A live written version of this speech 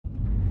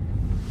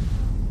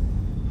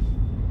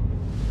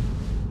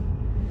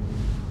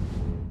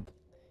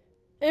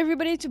Hey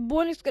everybody, it's your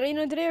boy Nick Scott,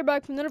 and today we're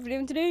back from another video,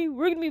 and today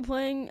we're going to be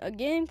playing a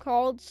game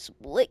called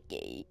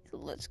Splitgate. So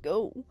let's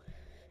go.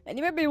 And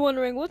you might be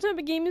wondering, what type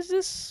of game is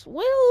this?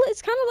 Well,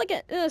 it's kind of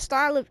like a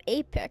style of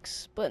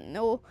Apex, but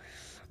no,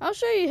 I'll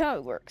show you how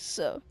it works.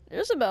 So,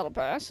 there's a battle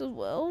pass as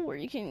well, where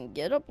you can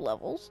get up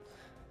levels.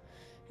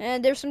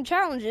 And there's some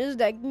challenges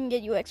that can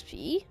get you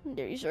XP.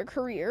 There's your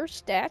career,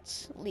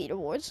 stats,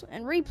 leaderboards,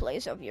 and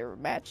replays of your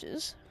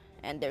matches.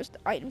 And there's the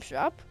item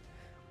shop,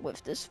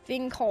 with this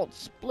thing called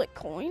split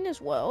coin, as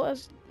well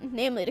as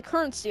namely the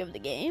currency of the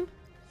game.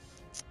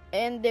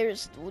 And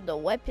there's the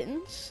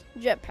weapons,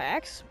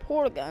 jetpacks,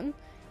 portal gun,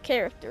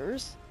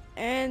 characters,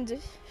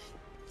 and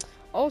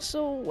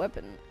also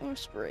weapon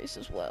sprays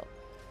as well.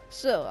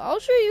 So I'll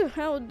show you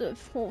how the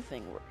whole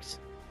thing works.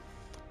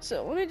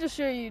 So let me just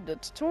show you the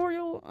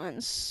tutorial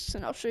and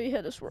I'll show you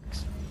how this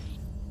works.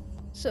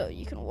 So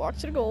you can walk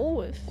to the goal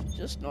with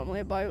just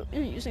normally by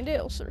using the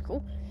L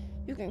circle.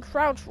 You can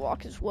crouch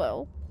walk as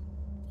well.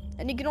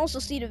 And you can also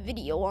see the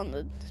video on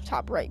the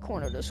top right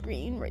corner of the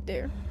screen, right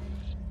there.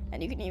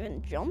 And you can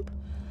even jump.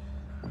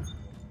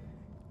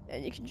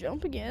 And you can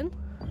jump again.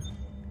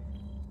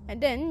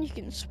 And then you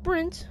can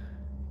sprint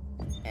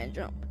and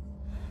jump.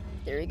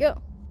 There you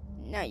go.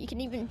 Now you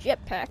can even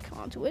jetpack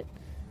onto it,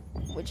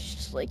 which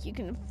is like you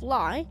can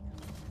fly.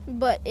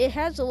 But it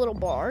has a little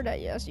bar that,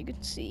 as you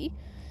can see,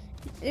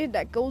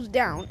 that goes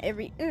down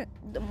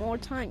the more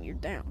time you're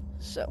down.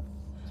 So,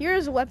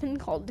 here's a weapon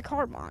called the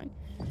carbine.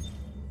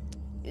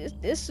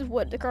 This is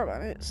what the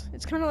carbine is.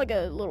 It's kind of like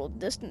a little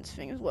distance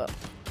thing as well.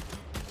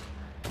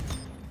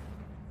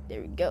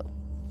 There we go.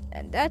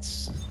 And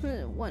that's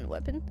one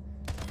weapon.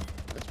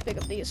 Let's pick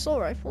up the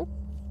assault rifle.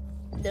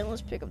 Then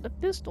let's pick up the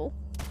pistol.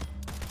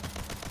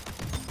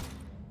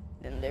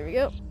 Then there we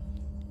go.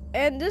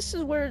 And this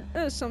is where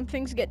some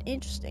things get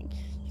interesting.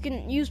 You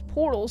can use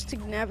portals to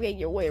navigate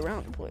your way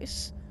around the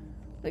place.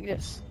 Like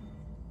this.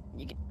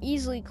 You can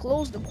easily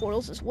close the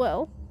portals as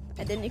well.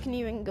 And then you can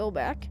even go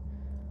back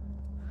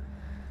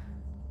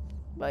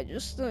by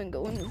just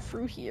going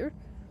through here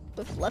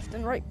with left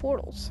and right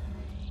portals.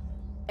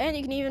 And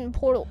you can even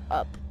portal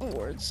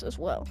upwards as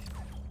well,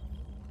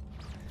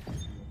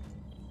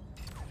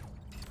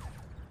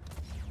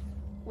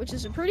 which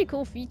is a pretty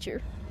cool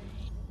feature.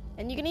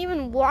 And you can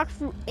even walk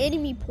through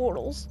enemy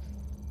portals.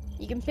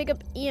 You can pick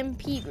up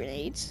EMP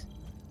grenades,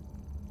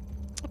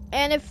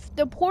 and if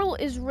the portal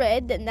is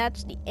red, then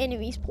that's the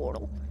enemy's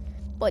portal.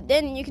 But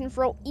then you can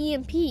throw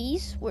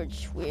EMPs, where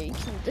you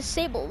can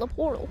disable the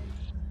portal.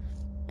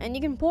 And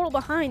you can portal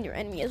behind your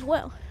enemy as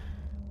well.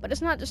 But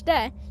it's not just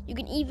that. You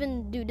can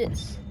even do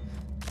this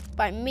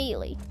by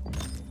melee.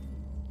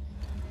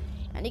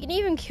 And you can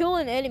even kill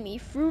an enemy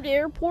through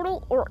their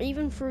portal or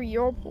even through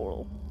your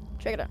portal.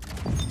 Check it out.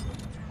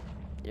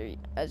 There,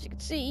 as you can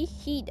see,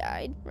 he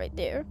died right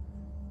there.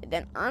 And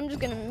then I'm just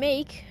gonna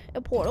make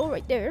a portal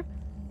right there.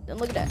 Then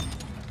look at that.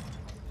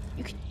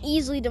 You can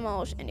easily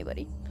demolish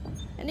anybody.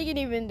 And you can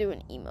even do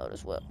an emote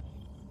as well.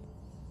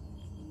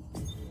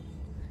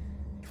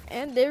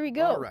 And there we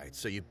go. All right,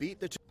 so you beat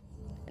the...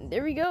 And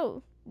there we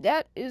go.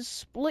 That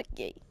is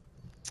Splitgate.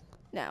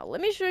 Now, let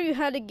me show you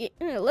how to get...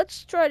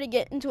 let's try to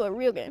get into a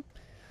real game.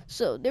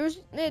 So, there's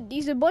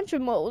a bunch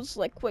of modes,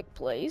 like quick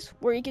plays,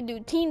 where you can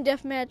do Team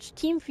Deathmatch,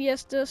 Team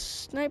Fiesta,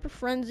 Sniper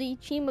Frenzy,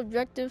 Team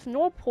Objective,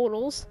 No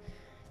Portals,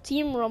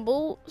 Team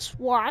Rumble,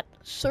 SWAT,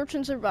 Search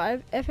and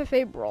Survive,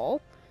 FFA Brawl,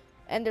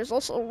 and there's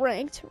also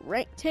Ranked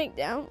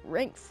Takedown,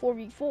 Ranked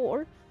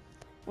 4v4,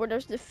 where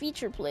there's the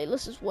feature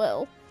playlist as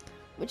well,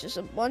 which is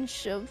a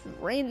bunch of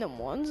random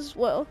ones as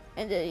well,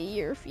 and the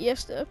year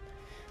Fiesta.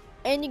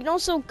 And you can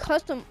also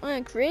custom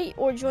create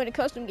or join a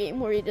custom game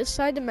where you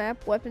decide the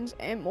map, weapons,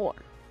 and more.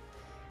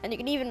 And you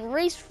can even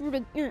race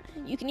through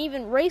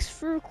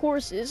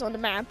courses on the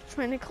map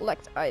trying to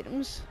collect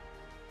items.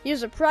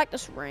 Here's a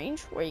practice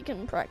range where you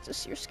can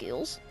practice your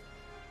skills.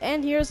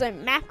 And here's a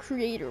map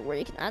creator where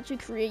you can actually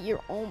create your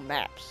own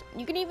maps.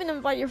 You can even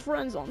invite your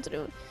friends onto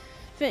the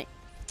thing.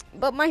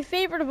 But my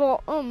favorite of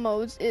all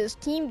modes is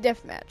Team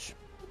Deathmatch.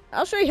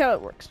 I'll show you how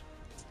it works.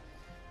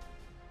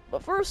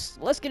 But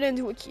first, let's get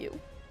into a queue.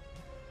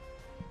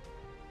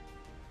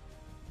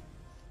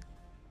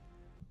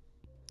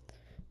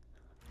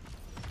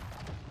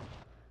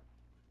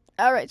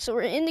 Alright, so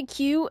we're in the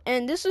queue,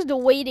 and this is the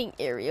waiting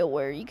area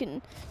where you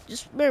can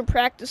just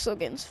practice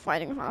against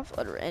fighting off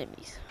other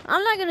enemies.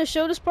 I'm not going to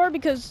show this part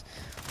because,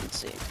 let's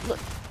see, look.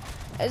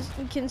 As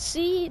you can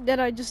see that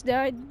I just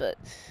died, but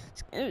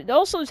it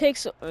also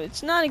takes,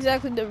 it's not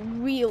exactly the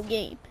real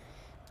game.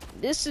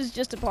 This is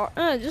just a part.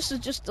 This is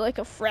just like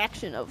a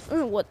fraction of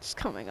what's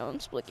coming on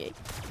Splitgate.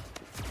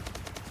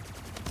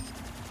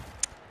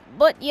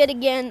 But yet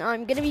again,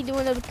 I'm gonna be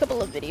doing a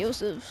couple of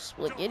videos of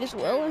Splitgate as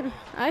well, and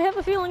I have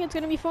a feeling it's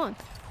gonna be fun.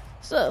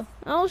 So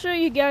I'll show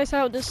you guys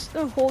how this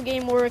whole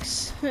game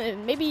works.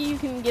 Maybe you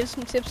can give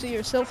some tips to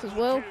yourself as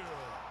well.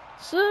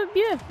 So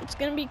yeah, it's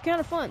gonna be kind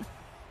of fun.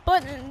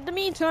 But in the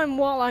meantime,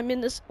 while I'm in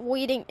this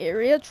waiting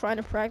area trying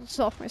to practice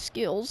off my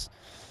skills.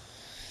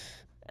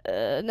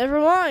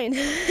 Never mind.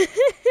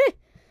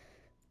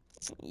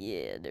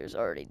 Yeah, there's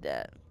already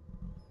that.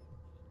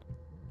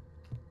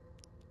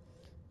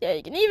 Yeah,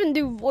 you can even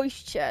do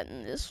voice chat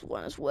in this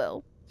one as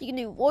well. You can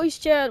do voice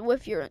chat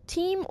with your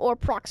team or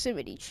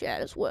proximity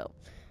chat as well.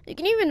 You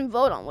can even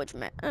vote on which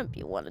map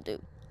you want to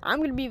do. I'm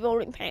going to be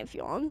voting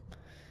Pantheon,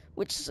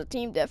 which is a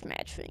team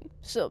deathmatch thing.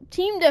 So,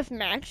 team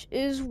deathmatch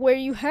is where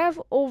you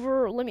have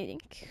over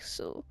limiting.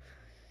 So,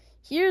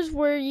 here's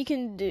where you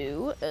can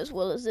do as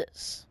well as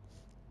this.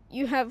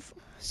 You have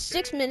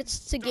 6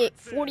 minutes to get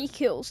 40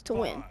 kills to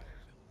win.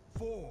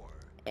 5, 4,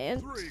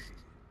 And 3,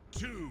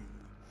 2,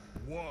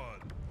 1.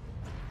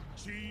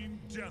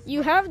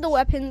 you have the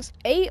weapons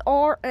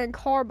AR and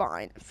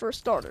Carbine for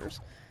starters.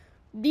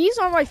 These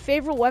are my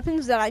favorite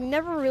weapons that I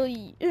never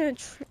really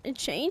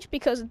change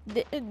because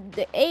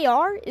the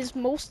AR is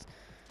most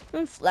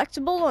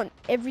flexible on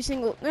every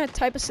single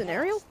type of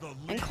scenario,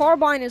 and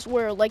Carbine is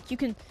where like you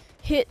can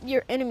hit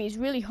your enemies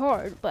really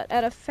hard but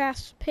at a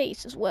fast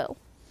pace as well.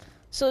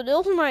 So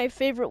those are my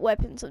favorite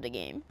weapons of the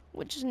game,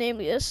 which is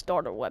namely as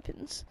starter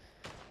weapons,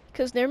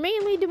 because they're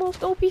mainly the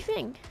most OP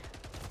thing.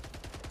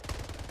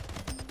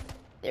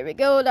 There we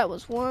go, that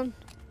was one.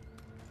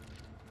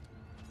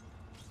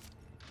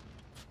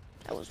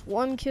 That was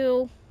one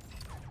kill.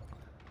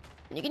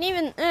 And you can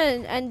even,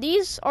 and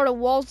these are the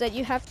walls that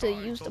you have to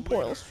use the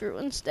portals through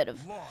instead of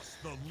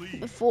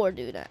before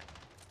do that.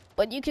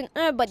 But you can,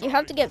 but you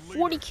have to get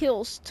 40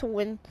 kills to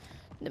win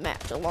the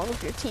match along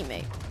with your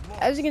teammate.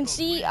 As you can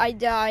see, I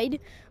died,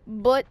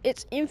 but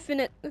it's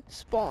infinite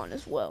spawn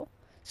as well.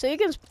 So you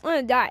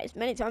can die as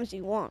many times as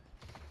you want.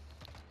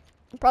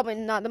 Probably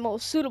not the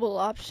most suitable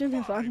option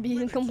if I'm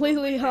being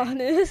completely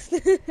honest.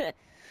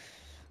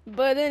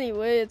 But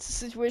anyway, it's a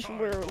situation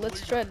where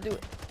let's try to do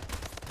it.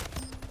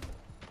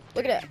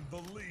 Look at that.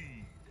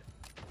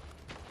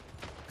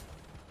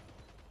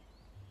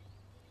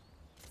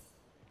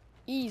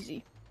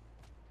 Easy.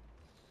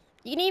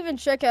 You can even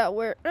check out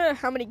where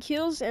how many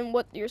kills and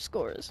what your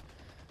score is.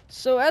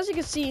 So as you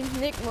can see,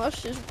 Nick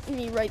Mush is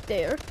me right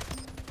there.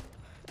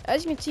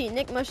 As you can see,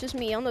 Nick Mush is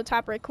me on the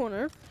top right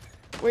corner,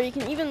 where you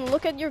can even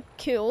look at your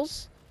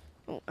kills,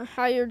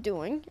 how you're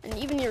doing, and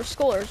even your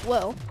score as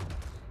well.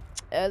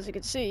 As you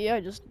can see, I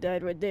just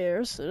died right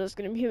there, so that's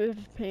gonna be a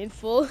bit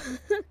painful.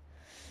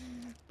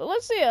 But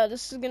let's see how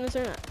this is gonna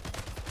turn out.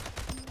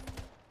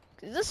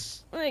 Cause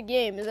this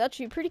game is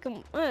actually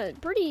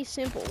pretty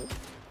simple.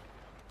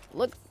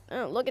 Look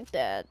at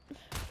that.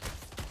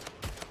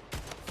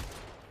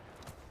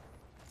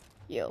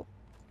 Yo,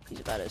 he's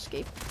about to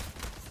escape.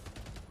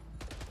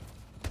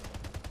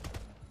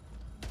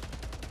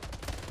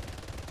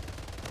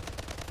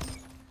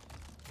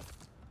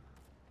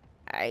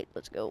 Alright,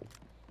 let's go.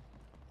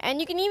 And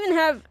you can even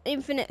have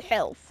infinite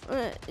health.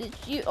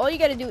 All you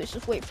gotta do is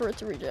just wait for it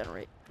to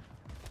regenerate.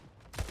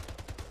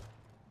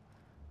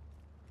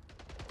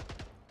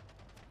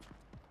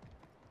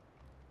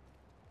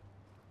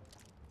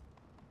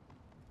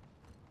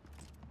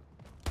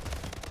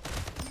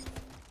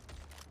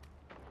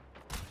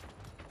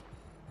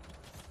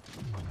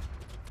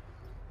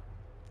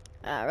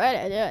 Alright,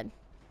 I did.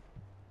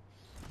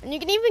 And you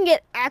can even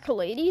get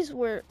accolades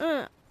where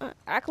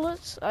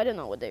accolades. I don't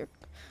know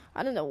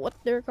what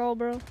they're called,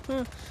 bro.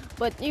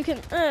 But you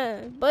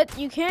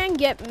can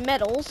get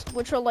medals,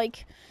 which are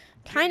like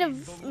kind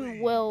of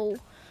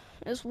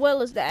as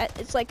well as that.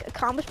 It's like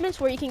accomplishments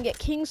where you can get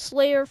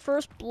Kingslayer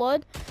First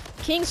Blood.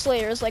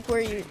 Kingslayer is like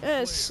where you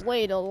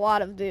slayed a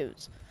lot of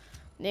dudes,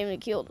 namely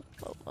killed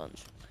a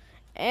bunch.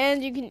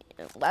 And you can,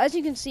 as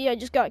you can see, I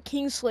just got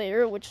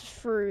Kingslayer, which is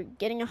for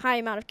getting a high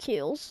amount of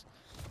kills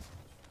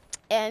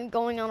and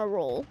going on a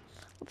roll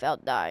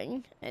without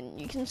dying. And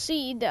you can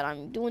see that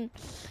I'm doing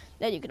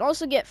that. You can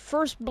also get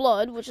First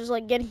Blood, which is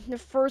like getting the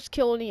first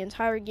kill in the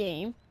entire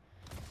game.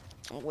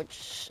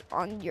 Which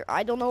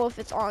I don't know if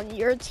it's on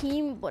your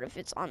team, but if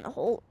it's on the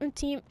whole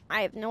team,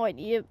 I have no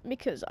idea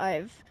because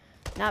I've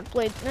not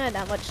played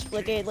that much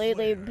Splitgate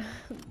lately.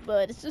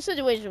 But it's a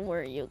situation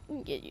where you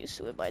can get used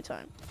to it by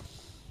time.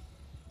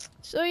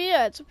 So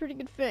yeah, it's a pretty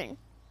good thing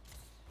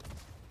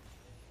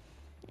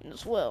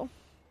as well.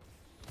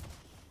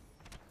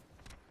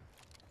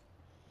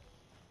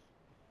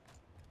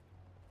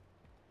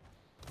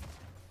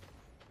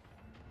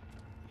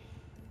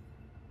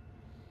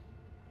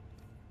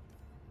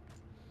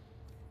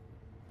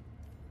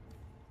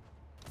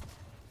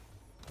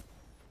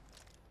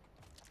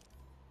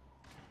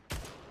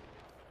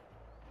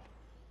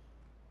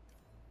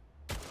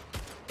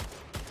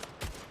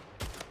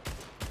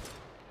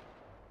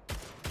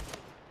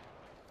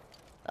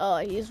 Oh,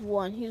 he's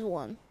one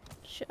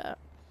shot.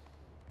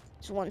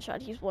 He's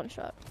one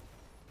shot.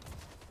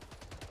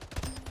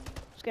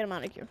 Let's get him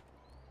out of here.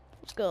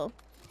 Let's go.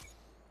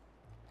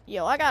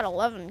 Yo, I got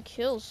 11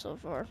 kills so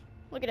far.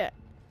 Look at that.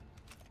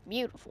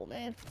 Beautiful,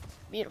 man.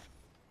 Beautiful.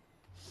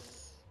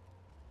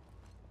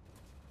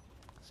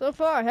 So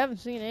far, I haven't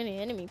seen any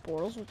enemy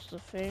portals, which is a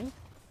thing.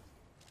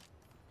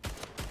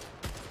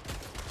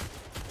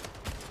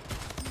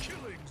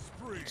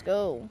 Let's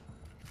go.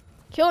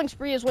 Killing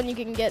spree is when you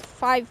can get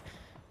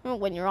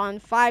when you're on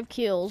 5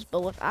 kills,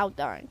 but without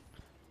dying.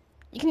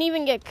 You can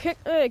even get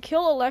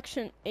kill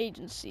election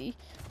agency,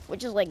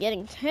 which is like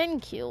getting 10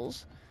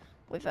 kills,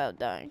 without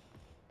dying,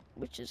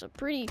 which is a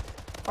pretty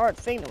hard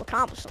thing to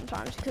accomplish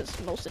sometimes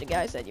because most of the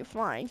guys that you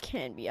find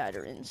can be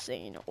either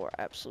insane or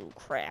absolute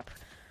crap.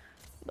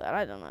 But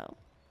I don't know.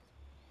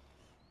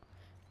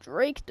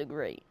 Drake the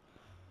Great.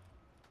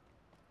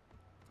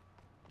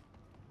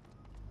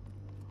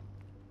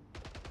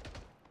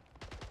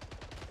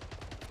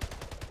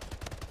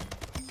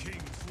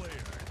 King Slayer.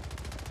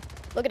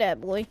 Look at that,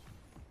 boy.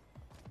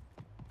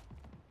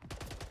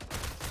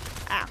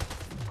 Ow.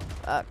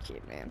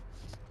 Okay, man.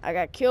 I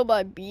got killed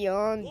by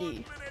Beyond D. 1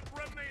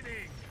 minute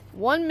remaining.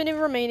 1 minute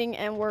remaining,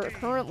 and we're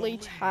currently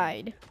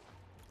tied.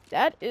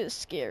 That is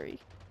scary.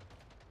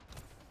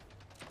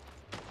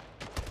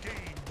 Gain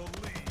the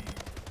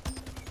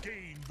lead.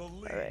 Gain the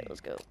lead. Alright,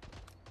 let's go.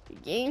 We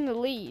gained the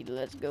lead.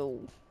 Let's go.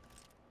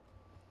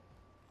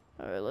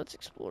 Alright, let's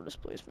explore this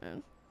place,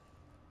 man.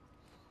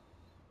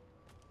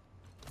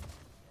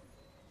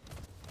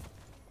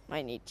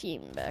 Might need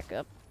team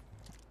backup.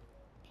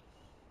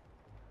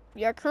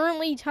 We are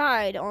currently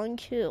tied on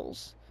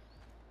kills.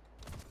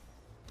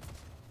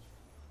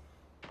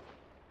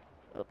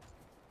 Oh.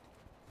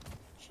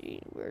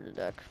 Gee, where did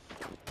that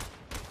come from?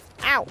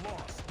 Ow!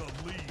 Lost the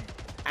lead.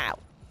 Ow.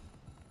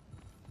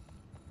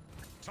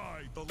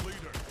 Tied the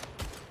leader.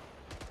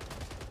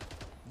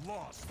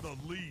 Lost the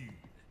lead.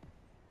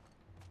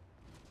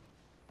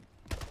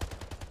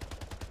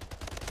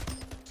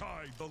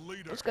 Tied the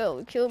leader. Let's go.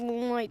 We killed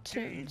Moonlight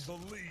Gained Tunes. the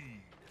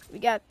lead. We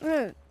got.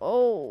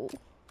 Oh.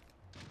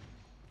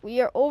 We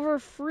are over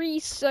 3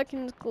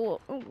 seconds.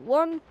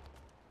 One.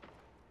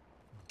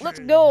 Let's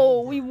Game go.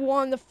 over. We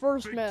won the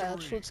first Victory.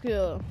 match. Let's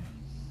go.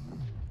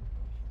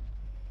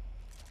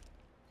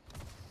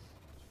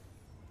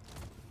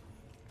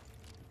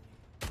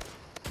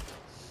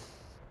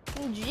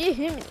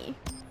 Jiminy.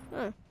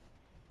 Huh.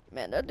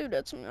 Man, that dude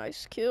had some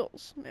nice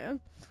kills, man.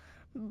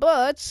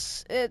 But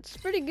it's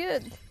pretty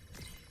good.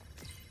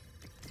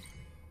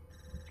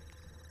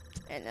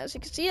 And as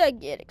you can see, I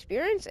get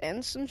experience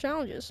and some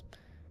challenges.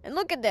 And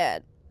look at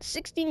that.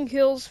 16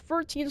 kills,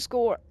 13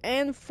 score,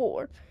 and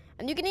 4.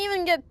 And you can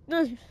even get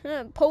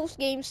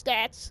post-game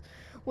stats,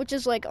 which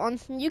is like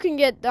you can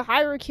get the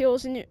higher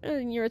kills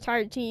in your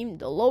entire team,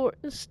 the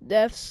lowest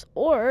deaths,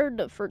 or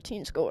the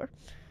 13 score.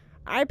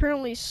 I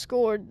apparently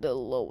scored the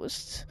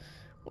lowest,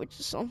 which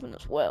is something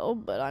as well.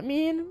 But I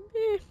mean,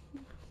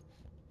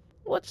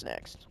 what's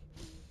next?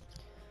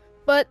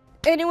 But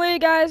anyway,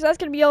 guys, that's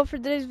gonna be all for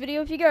today's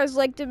video. If you guys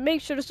liked it,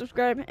 make sure to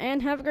subscribe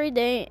and have a great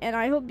day. And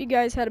I hope you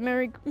guys had a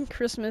Merry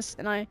Christmas.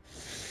 And I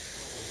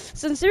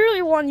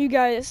sincerely want you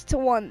guys to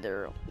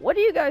wonder, what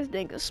do you guys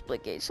think of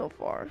Splitgate so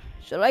far?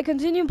 Should I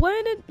continue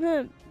playing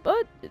it?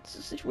 But it's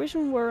a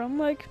situation where I'm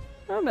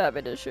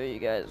happy to show you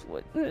guys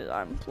what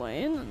I'm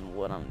playing and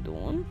what I'm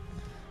doing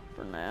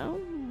for now.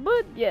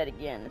 But yet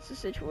again, it's a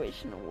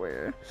situation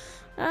where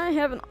I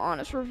have an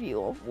honest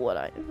review of what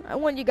I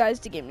want you guys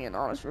to give me an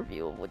honest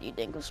review of what you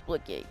think of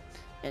Splitgate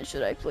and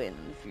should I play it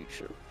in the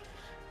future.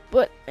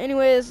 But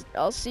anyways,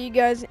 I'll see you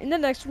guys in the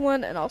next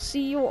one, and I'll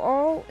see you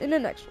all in the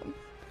next one.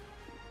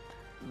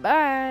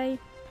 Bye.